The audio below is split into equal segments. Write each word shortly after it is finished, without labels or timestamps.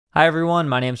Hi everyone,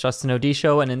 my name is Justin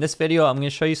Odisho, and in this video I'm going to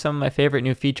show you some of my favorite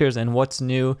new features and what's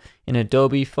new in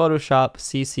Adobe Photoshop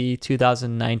CC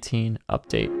 2019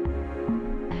 update.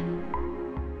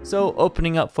 So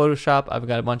opening up Photoshop, I've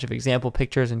got a bunch of example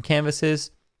pictures and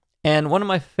canvases, and one of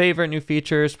my favorite new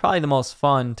features, probably the most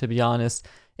fun to be honest,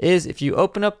 is if you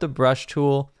open up the brush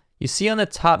tool, you see on the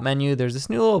top menu there's this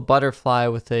new little butterfly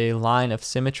with a line of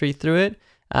symmetry through it.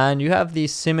 And you have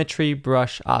these symmetry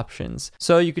brush options.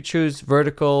 So you could choose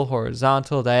vertical,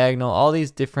 horizontal, diagonal, all these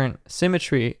different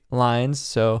symmetry lines.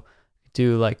 So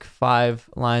do like 5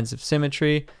 lines of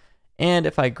symmetry. And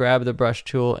if I grab the brush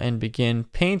tool and begin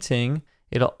painting,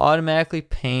 it'll automatically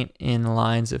paint in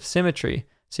lines of symmetry.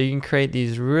 So you can create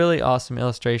these really awesome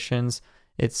illustrations.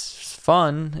 It's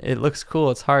fun, it looks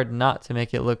cool, it's hard not to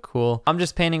make it look cool. I'm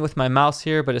just painting with my mouse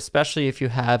here, but especially if you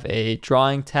have a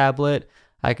drawing tablet,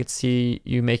 I could see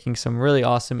you making some really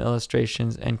awesome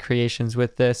illustrations and creations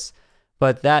with this.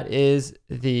 But that is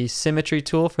the symmetry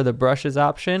tool for the brushes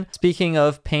option. Speaking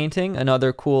of painting,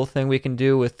 another cool thing we can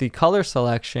do with the color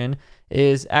selection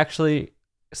is actually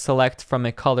select from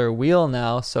a color wheel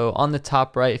now. So on the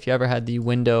top right, if you ever had the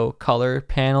window color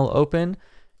panel open,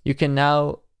 you can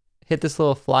now hit this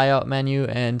little flyout menu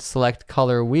and select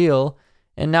color wheel.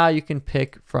 And now you can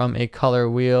pick from a color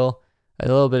wheel a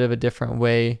little bit of a different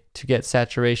way to get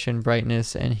saturation,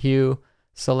 brightness, and hue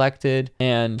selected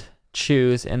and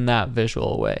choose in that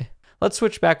visual way. Let's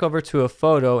switch back over to a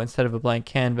photo instead of a blank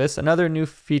canvas. Another new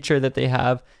feature that they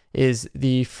have is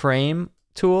the frame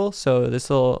tool. So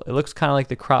it looks kind of like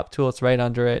the crop tool, it's right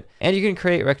under it. And you can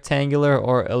create rectangular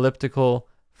or elliptical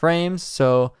frames.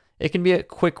 So it can be a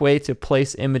quick way to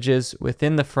place images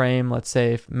within the frame, let's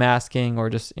say if masking or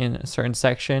just in a certain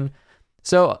section.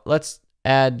 So let's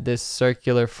add this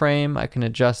circular frame. I can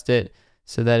adjust it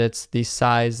so that it's the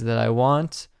size that I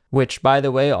want, which by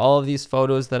the way, all of these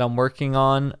photos that I'm working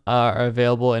on are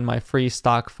available in my free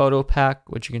stock photo pack,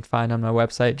 which you can find on my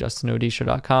website,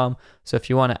 justinodisho.com. So if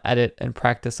you want to edit and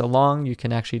practice along, you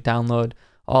can actually download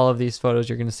all of these photos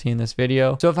you're going to see in this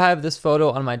video. So if I have this photo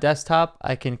on my desktop,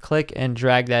 I can click and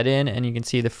drag that in and you can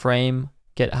see the frame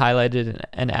get highlighted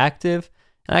and active.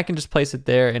 And I can just place it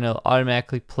there and it'll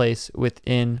automatically place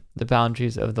within the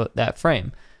boundaries of that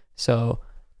frame. So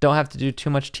don't have to do too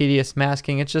much tedious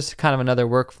masking. It's just kind of another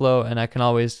workflow, and I can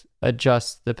always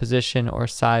adjust the position or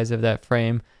size of that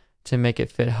frame to make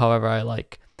it fit however I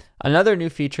like. Another new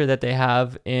feature that they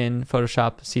have in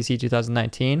Photoshop CC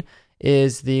 2019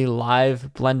 is the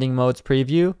live blending modes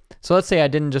preview. So let's say I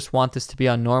didn't just want this to be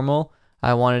on normal.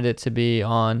 I wanted it to be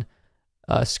on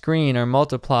screen or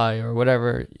multiply or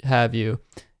whatever have you.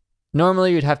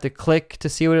 Normally you'd have to click to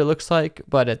see what it looks like,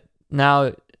 but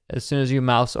now as soon as you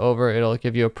mouse over, it'll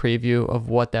give you a preview of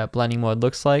what that blending mode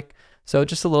looks like. So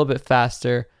just a little bit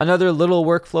faster. Another little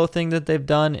workflow thing that they've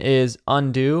done is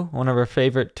undo, one of our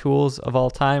favorite tools of all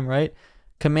time, right?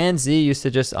 Command Z used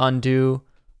to just undo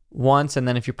once, and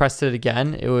then if you pressed it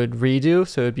again, it would redo.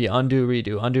 So it would be undo,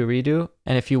 redo, undo, redo.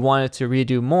 And if you wanted to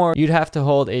redo more, you'd have to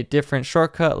hold a different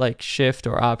shortcut like Shift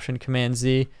or Option Command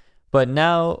Z. But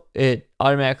now it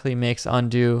automatically makes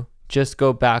undo just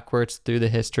go backwards through the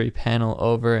history panel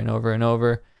over and over and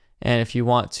over. And if you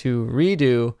want to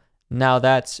redo, now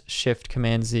that's Shift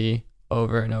Command Z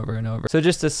over and over and over. So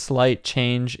just a slight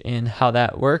change in how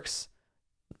that works.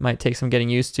 Might take some getting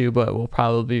used to, but will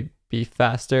probably be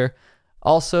faster.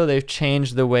 Also, they've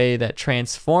changed the way that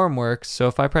transform works. So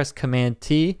if I press Command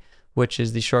T, which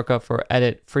is the shortcut for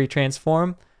edit free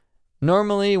transform,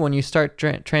 normally when you start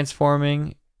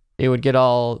transforming, it would get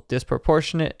all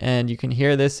disproportionate, and you can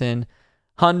hear this in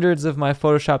hundreds of my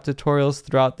Photoshop tutorials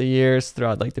throughout the years,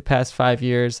 throughout like the past 5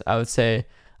 years. I would say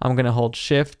I'm going to hold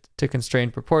Shift to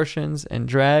constrain proportions and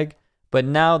drag, but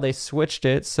now they switched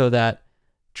it so that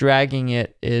dragging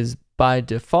it is by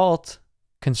default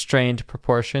constrained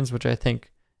proportions, which I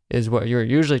think is what you're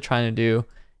usually trying to do.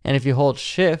 And if you hold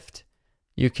Shift,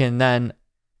 you can then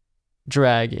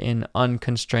drag in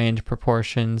unconstrained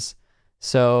proportions.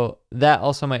 So that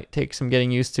also might take some getting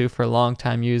used to for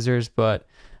long-time users, but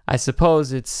I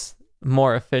suppose it's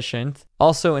more efficient.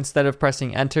 Also, instead of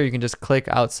pressing enter, you can just click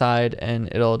outside and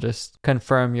it'll just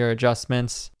confirm your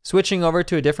adjustments. Switching over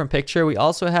to a different picture, we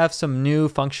also have some new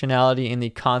functionality in the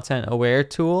content aware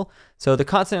tool. So the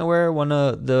content aware, one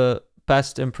of the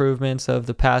best improvements of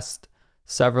the past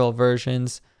several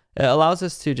versions, it allows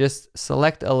us to just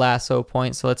select a lasso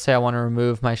point. So let's say I want to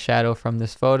remove my shadow from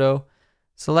this photo.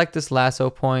 Select this lasso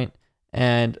point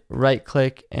and right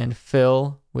click and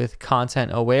fill with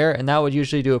content aware, and that would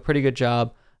usually do a pretty good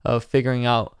job of figuring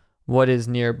out what is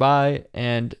nearby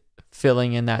and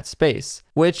filling in that space,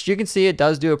 which you can see it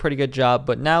does do a pretty good job.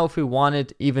 But now if we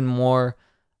wanted even more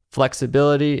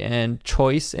flexibility and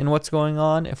choice in what's going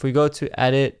on. If we go to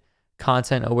edit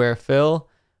content aware fill,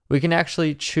 we can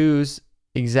actually choose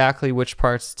exactly which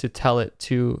parts to tell it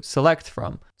to select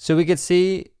from. So we could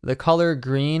see the color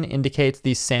green indicates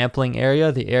the sampling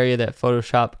area, the area that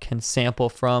Photoshop can sample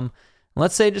from.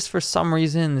 Let's say just for some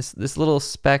reason this little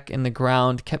speck in the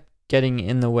ground kept getting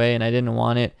in the way and I didn't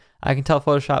want it. I can tell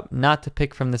Photoshop not to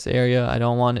pick from this area. I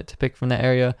don't want it to pick from that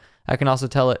area. I can also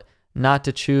tell it not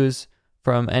to choose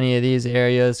from any of these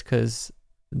areas because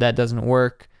that doesn't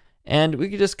work. And we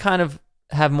could just kind of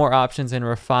have more options in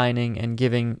refining and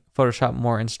giving Photoshop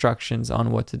more instructions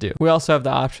on what to do. We also have the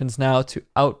options now to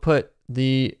output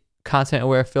the content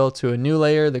aware fill to a new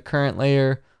layer, the current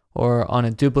layer, or on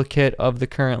a duplicate of the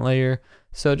current layer.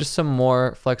 So just some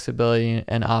more flexibility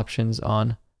and options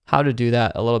on how to do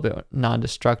that a little bit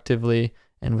non-destructively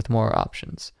and with more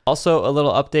options. Also, a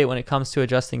little update when it comes to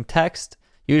adjusting text.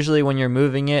 Usually when you're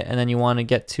moving it and then you want to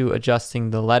get to adjusting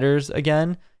the letters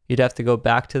again, you'd have to go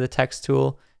back to the text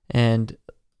tool and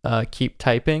keep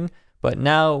typing. But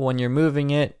now when you're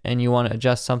moving it and you want to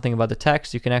adjust something about the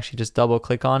text, you can actually just double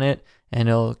click on it and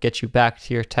it'll get you back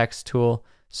to your text tool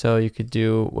so you could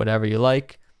do whatever you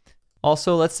like.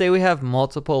 Also, let's say we have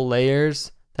multiple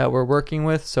layers that we're working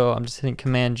with. So I'm just hitting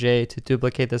Command J to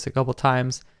duplicate this a couple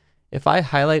times. If I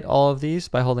highlight all of these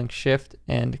by holding Shift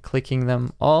and clicking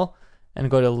them all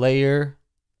and go to Layer,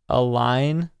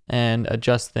 Align, and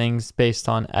adjust things based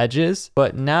on edges.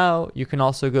 But now you can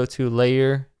also go to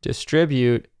Layer,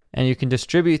 Distribute, and you can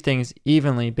distribute things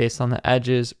evenly based on the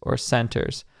edges or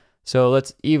centers. So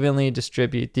let's evenly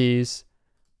distribute these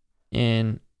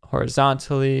in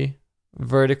horizontally,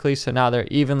 vertically, so now they're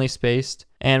evenly spaced,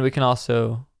 and we can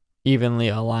also evenly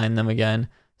align them again.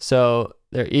 So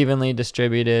they're evenly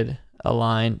distributed,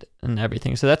 aligned, and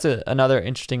everything. So that's another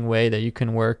interesting way that you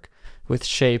can work with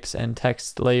shapes and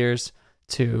text layers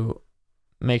to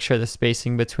make sure the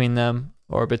spacing between them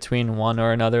or between one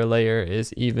or another layer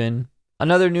is even.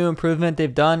 Another new improvement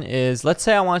they've done is, let's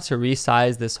say I want to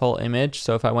resize this whole image.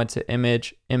 So if I went to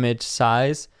image, image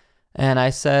size, and I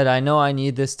said, I know I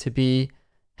need this to be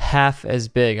half as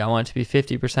big. I want it to be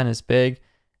 50% as big.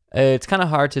 It's kind of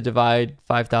hard to divide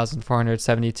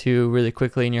 5,472 really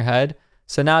quickly in your head.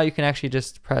 So now you can actually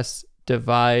just press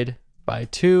divide by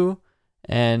 2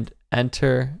 and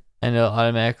enter, and it'll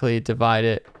automatically divide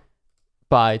it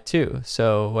by 2.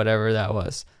 So whatever that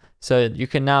was. So you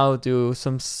can now do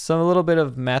some little bit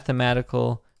of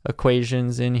mathematical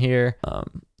equations in here.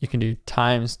 You can do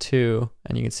times 2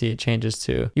 and you can see it changes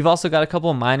to. You've also got a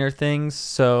couple minor things.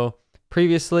 So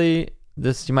previously,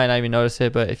 this you might not even notice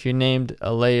it, but if you named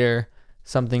a layer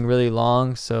something really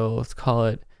long, so let's call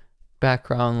it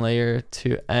background layer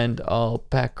to end all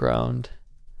background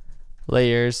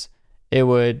layers, it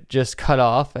would just cut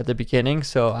off at the beginning.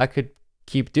 So I could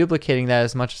keep duplicating that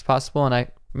as much as possible and I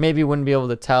maybe wouldn't be able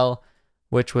to tell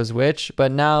which was which,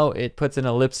 but now it puts an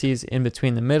ellipses in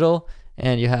between the middle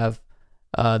and you have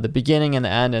the beginning and the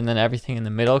end, and then everything in the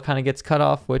middle kind of gets cut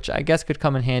off, which I guess could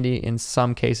come in handy in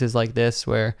some cases like this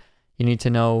where you need to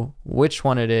know which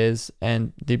one it is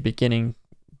and the beginning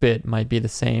bit might be the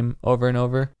same over and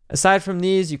over. Aside from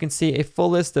these, you can see a full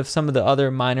list of some of the other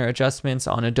minor adjustments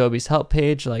on Adobe's help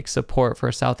page, like support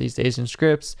for Southeast Asian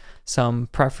scripts, some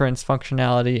preference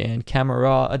functionality, and Camera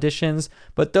Raw additions.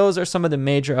 But those are some of the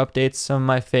major updates, some of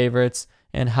my favorites,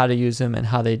 and how to use them and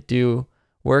how they do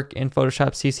work in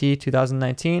Photoshop CC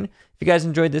 2019. If you guys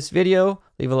enjoyed this video,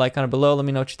 leave a like on it below. Let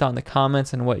me know what you thought in the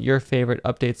comments and what your favorite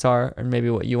updates are, or maybe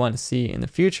what you want to see in the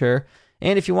future.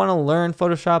 And if you want to learn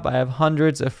Photoshop, I have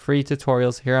hundreds of free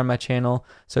tutorials here on my channel.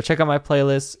 So check out my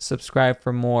playlist, subscribe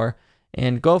for more,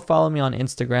 and go follow me on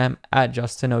Instagram at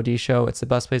JustinOdisho. It's the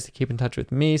best place to keep in touch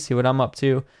with me, see what I'm up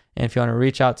to. And if you want to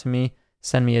reach out to me,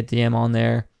 send me a DM on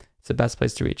there. It's the best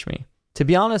place to reach me. To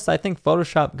be honest, I think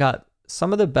Photoshop got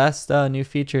some of the best new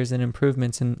features and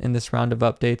improvements in this round of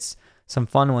updates. Some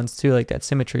fun ones too, like that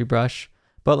symmetry brush.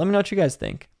 But let me know what you guys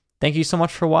think. Thank you so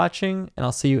much for watching, and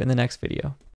I'll see you in the next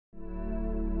video.